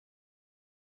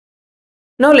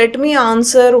Now let me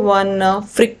answer one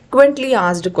frequently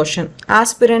asked question.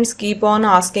 Aspirants keep on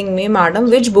asking me,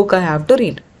 madam, which book I have to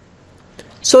read?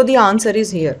 So the answer is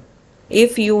here.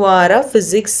 If you are a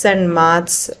physics and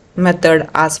maths method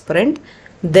aspirant,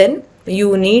 then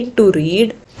you need to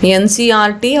read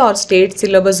NCERT or state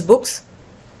syllabus books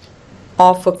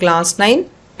of class 9,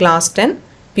 class 10,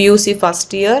 PUC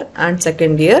first year and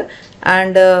second year,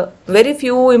 and very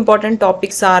few important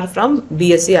topics are from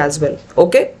BSc as well.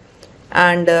 Okay,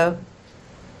 and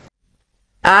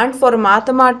for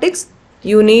mathematics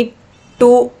you need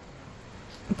to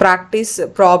practice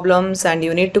problems and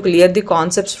you need to clear the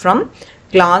concepts from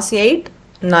class 8,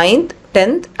 9th,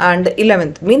 10th and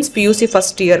 11th, means PUC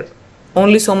first year.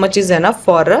 Only so much is enough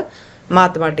for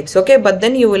mathematics. Okay, but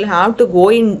then you will have to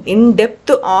go in depth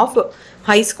of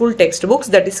high school textbooks,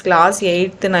 that is class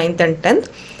 8th, 9th and 10th.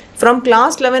 From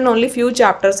class 11 only few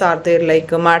chapters are there,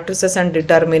 like matrices and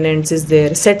determinants is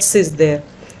there, sets is there.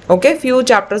 Okay, few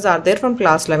chapters are there from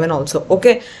class 11 also.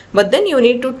 Okay, but then you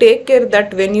need to take care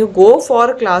that when you go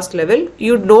for class level,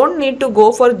 you don't need to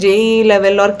go for JEE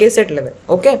level or KSET level.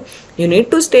 Okay, you need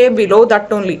to stay below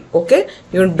that only. Okay,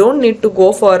 you don't need to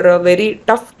go for a very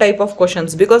tough type of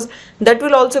questions, because that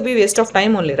will also be waste of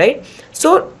time only, right?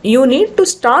 So you need to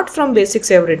start from basics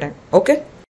every time. Okay.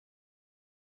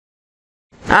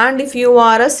 And if you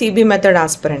are a CB method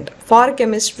aspirant, for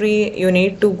chemistry you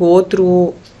need to go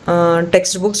through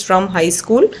textbooks from high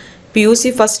school,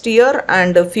 PUC first year,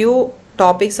 and a few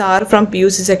topics are from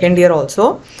PUC second year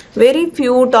also. Very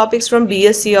few topics from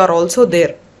BSc are also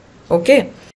there.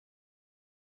 Okay.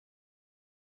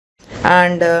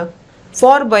 And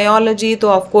for biology,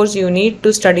 so of course you need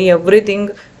to study everything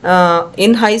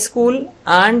in high school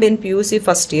and in PUC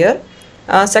first year.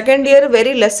 Second year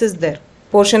very less is there.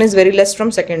 Portion is very less from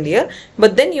second year,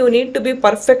 but then you need to be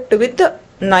perfect with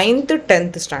 9th,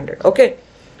 10th standard. Okay.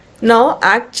 Now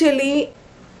actually,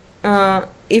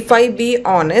 if I be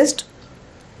honest,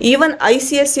 even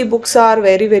ICSE books are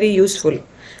very useful,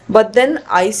 but then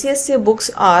ICSE books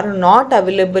are not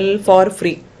available for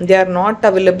free. They are not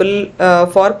available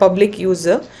for public use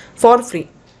for free,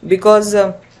 because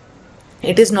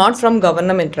it is not from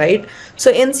government, right?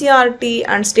 So NCERT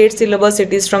and state syllabus,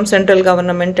 it is from central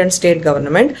government and state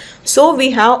government. So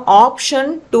we have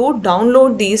option to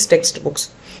download these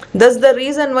textbooks. That's the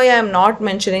reason why I am not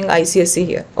mentioning ICSE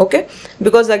here. Okay,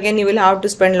 because again you will have to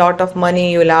spend lot of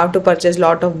money, you will have to purchase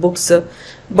lot of books,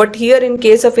 but here in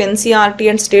case of NCERT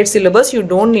and state syllabus you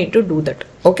don't need to do that.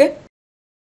 Okay.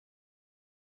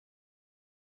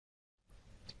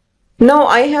 Now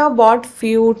I have brought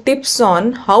few tips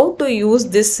on how to use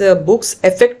these books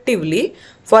effectively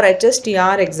for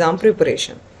HSTR exam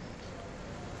preparation.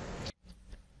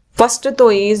 First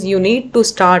though is you need to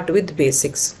start with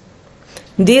basics.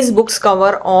 These books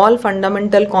cover all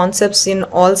fundamental concepts in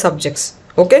all subjects.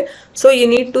 Okay, so you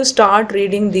need to start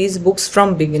reading these books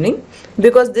from beginning,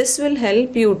 because this will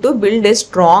help you to build a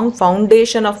strong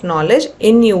foundation of knowledge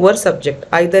in your subject,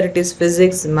 either it is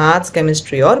physics, maths,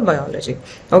 chemistry or biology.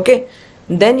 Okay,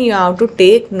 then you have to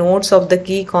take notes of the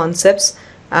key concepts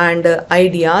and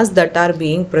ideas that are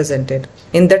being presented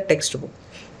in the textbook.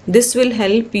 This will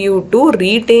help you to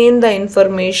retain the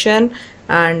information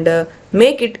and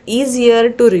make it easier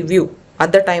to review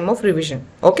at the time of revision.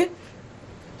 Okay.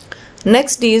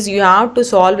 Next is you have to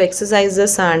solve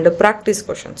exercises and practice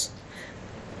questions.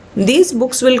 These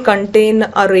books will contain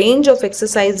a range of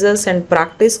exercises and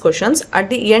practice questions at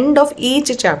the end of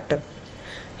each chapter.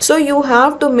 So you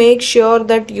have to make sure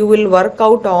that you will work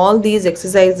out all these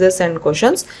exercises and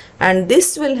questions, and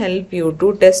this will help you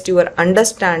to test your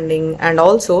understanding, and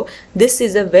also this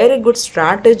is a very good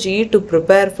strategy to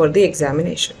prepare for the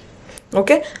examination.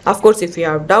 Okay, of course if you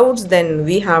have doubts, then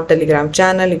we have Telegram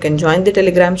channel. You can join the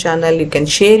Telegram channel, you can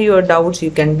share your doubts,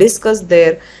 you can discuss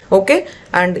there. Okay,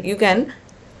 and you can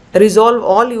resolve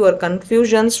all your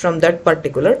confusions from that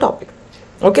particular topic.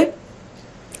 Okay,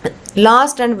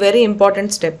 last and very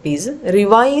important step is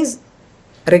revise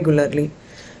regularly.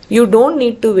 You don't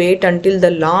need to wait until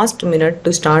the last minute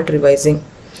to start revising.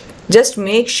 Just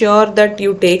make sure that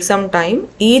you take some time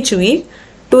each week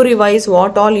to revise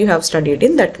what all you have studied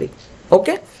in that week.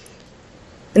 Okay,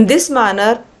 in this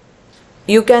manner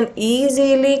you can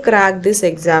easily crack this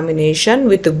examination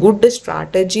with a good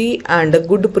strategy and a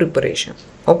good preparation.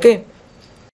 Okay,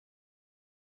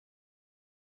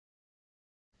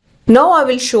 now I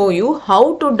will show you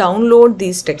how to download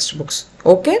these textbooks.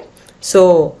 Okay,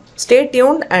 so stay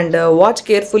tuned and watch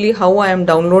carefully how I am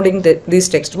downloading these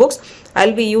textbooks.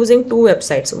 I'll be using two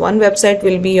websites. One website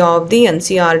will be of the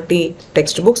NCERT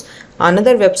textbooks.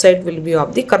 another website will be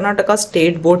of the Karnataka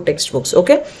State Board textbooks.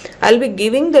 Okay, I'll be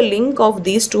giving the link of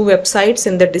these two websites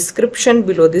in the description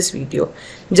below this video.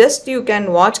 Just you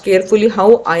can watch carefully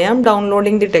how I am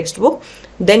downloading the textbook.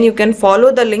 Then you can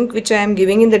follow the link which I am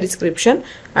giving in the description,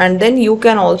 and then you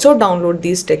can also download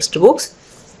these textbooks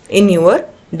in your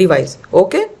device.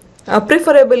 Okay,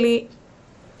 preferably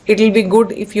it will be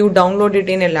good if you download it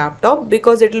in a laptop,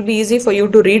 because it will be easy for you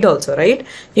to read also, right?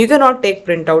 You cannot take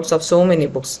printouts of so many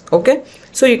books. Okay,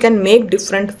 so you can make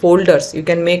different folders. You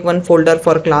can make one folder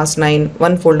for class 9,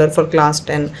 one folder for class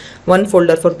 10, one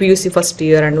folder for PUC first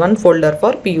year, and one folder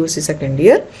for PUC second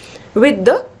year with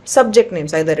the subject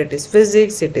names. Either it is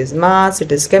physics, it is maths,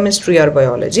 it is chemistry or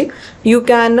biology. You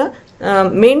can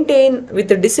maintain with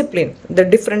the discipline the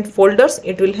different folders.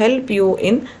 It will help you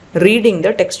in reading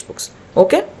the textbooks.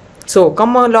 Okay, so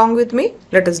come along with me.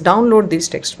 Let us download these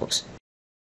textbooks.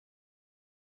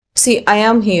 See, I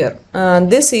am here.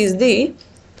 This is the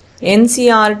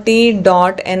ncrt.nic.in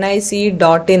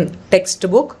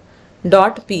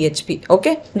textbook.php.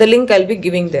 Okay, the link I'll be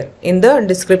giving there in the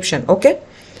description. Okay,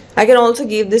 I can also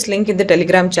give this link in the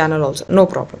Telegram channel also, no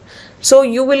problem. So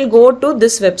you will go to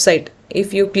this website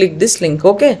if you click this link.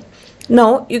 Okay,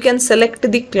 now you can select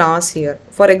the class here.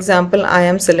 For example, I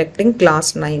am selecting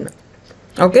class 9.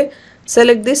 Okay,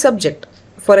 select the subject.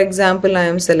 For example, I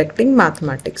am selecting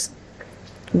mathematics.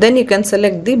 Then you can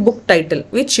select the book title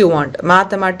which you want.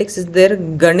 Mathematics is there,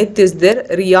 Ganit is there,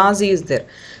 Riyazi is there.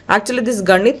 Actually this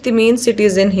Ganit means it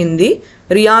is in Hindi,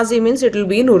 Riyazi means it will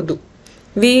be in Urdu.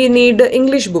 We need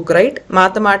English book, right?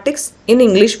 Mathematics in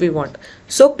English we want.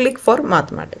 So click for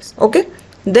mathematics. Okay,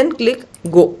 then click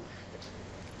go.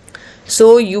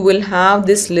 So you will have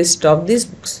this list of these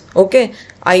books. Okay,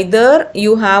 either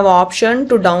you have option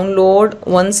to download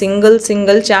one single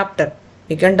chapter.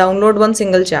 You can download one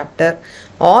single chapter,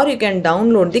 or you can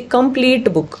download the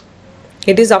complete book.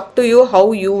 It is up to you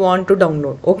how you want to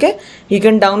download. Okay, you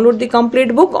can download the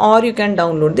complete book, or you can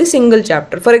download the single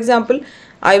chapter. For example,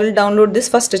 I will download this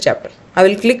first chapter. I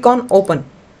will click on open.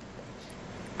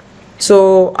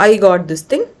 So I got this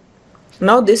thing.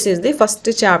 Now this is the first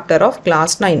chapter of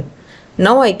class 9.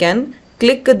 Now I can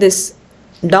click this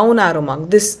down arrow mark.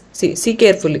 This, see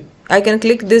carefully. I can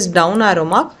click this down arrow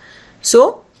mark.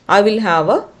 So I will have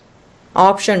a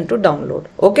option to download.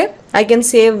 Okay, I can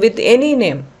save with any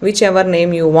name, whichever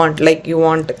name you want. Like you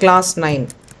want class 9.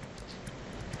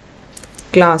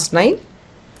 Class 9.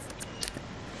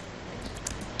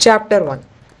 Chapter 1.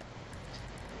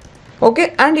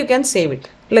 Okay, and you can save it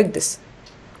like this.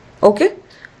 Okay,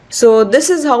 so this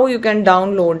is how you can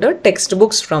download the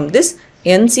textbooks from this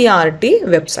NCRT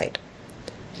website.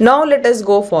 Now let us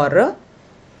go for a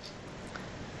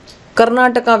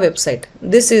Karnataka website.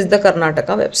 This is the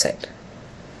Karnataka website.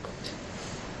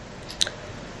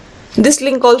 This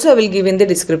link also I will give in the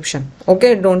description.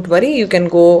 Okay, don't worry, you can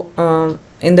go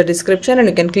in the description and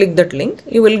you can click that link.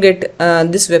 You will get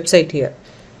this website here.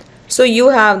 So you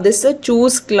have this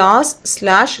choose class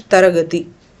 /Taragati.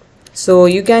 So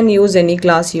you can use any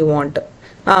class you want.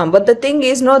 But the thing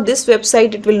is, no, this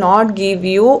website, it will not give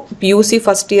you PUC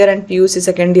first year and PUC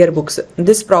second year books.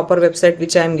 This proper website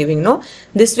which I am giving, no,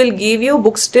 this will give you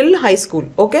books till high school.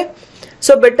 Okay,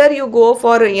 so better you go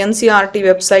for NCRT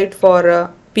website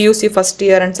for PUC first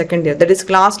year and second year, that is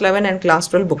class 11 and class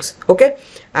 12 books. Okay,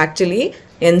 actually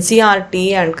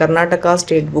NCRT and Karnataka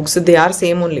state books, they are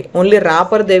same only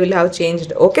wrapper they will have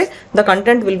changed. Okay, the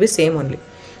content will be same only.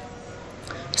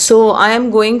 So I am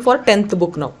going for 10th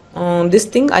book now. This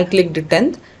thing I clicked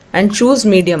 10th and choose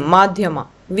medium, Madhyama.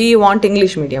 We want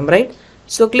English medium, right?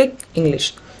 So click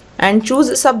English and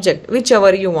choose subject,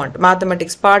 whichever you want.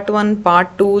 Mathematics part 1,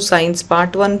 part 2, science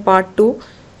part 1, part 2,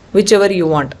 whichever you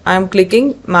want. I am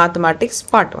clicking mathematics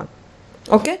part 1.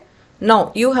 Okay.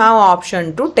 Now you have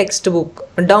option to textbook,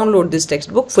 download this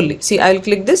textbook fully. See, I will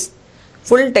click this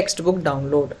full textbook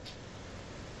download.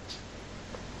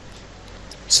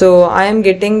 So I am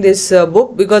getting this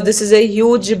book because this is a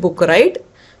huge book, right?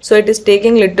 So it is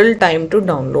taking little time to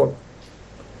download.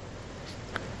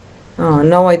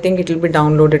 Now I think it will be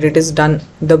downloaded. It is done.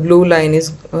 The blue line is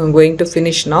going to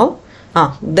finish now.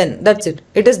 Then that's it.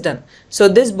 It is done. So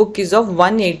this book is of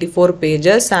 184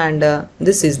 pages and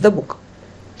this is the book.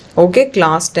 Okay,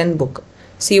 class 10 book.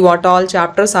 See what all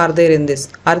chapters are there in this.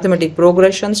 Arithmetic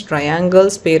progressions,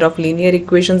 triangles, pair of linear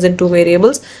equations in two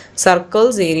variables,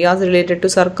 circles, areas related to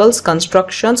circles,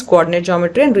 constructions, coordinate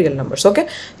geometry and real numbers. Okay,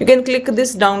 you can click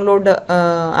this download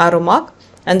arrow mark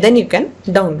and then you can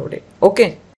download it.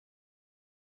 Okay.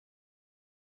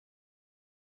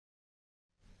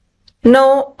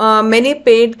 Now, many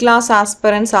paid class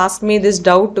aspirants ask me this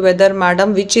doubt whether,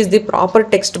 madam, which is the proper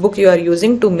textbook you are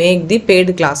using to make the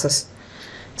paid classes.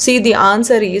 See, the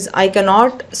answer is I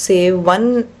cannot say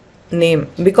one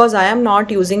name because I am not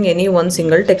using any one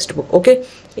single textbook. Okay,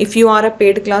 if you are a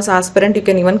paid class aspirant, you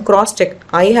can even cross check.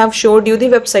 I have showed you the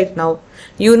website now.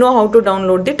 You know how to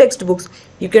download the textbooks.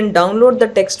 You can download the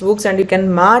textbooks and you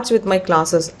can match with my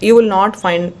classes. You will not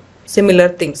find similar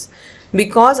things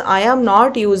because I am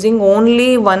not using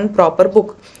only one proper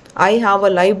book. I have a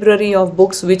library of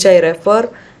books which I refer,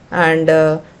 and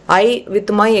I, with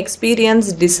my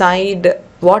experience, decide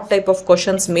what type of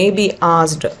questions may be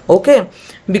asked. Okay,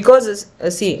 because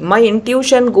see, my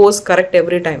intuition goes correct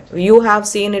every time. You have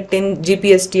seen it in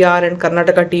GPSTR and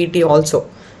Karnataka TET also.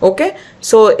 Okay,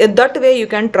 so in that way you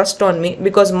can trust on me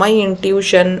because my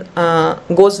intuition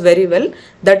goes very well.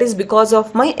 That is because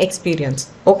of my experience.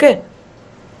 Okay,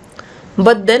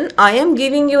 but then I am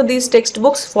giving you these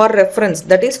textbooks for reference,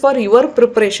 that is for your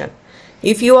preparation.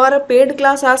 If you are a paid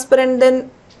class aspirant,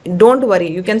 then don't worry,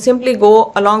 you can simply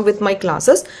go along with my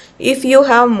classes. If you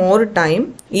have more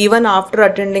time, even after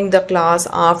attending the class,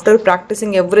 after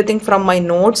practicing everything from my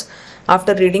notes,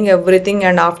 after reading everything,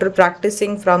 and after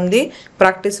practicing from the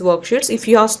practice worksheets, if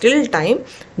you have still time,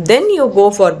 then you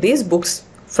go for these books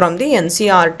from the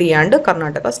NCERT and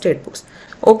Karnataka state books.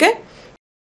 Okay,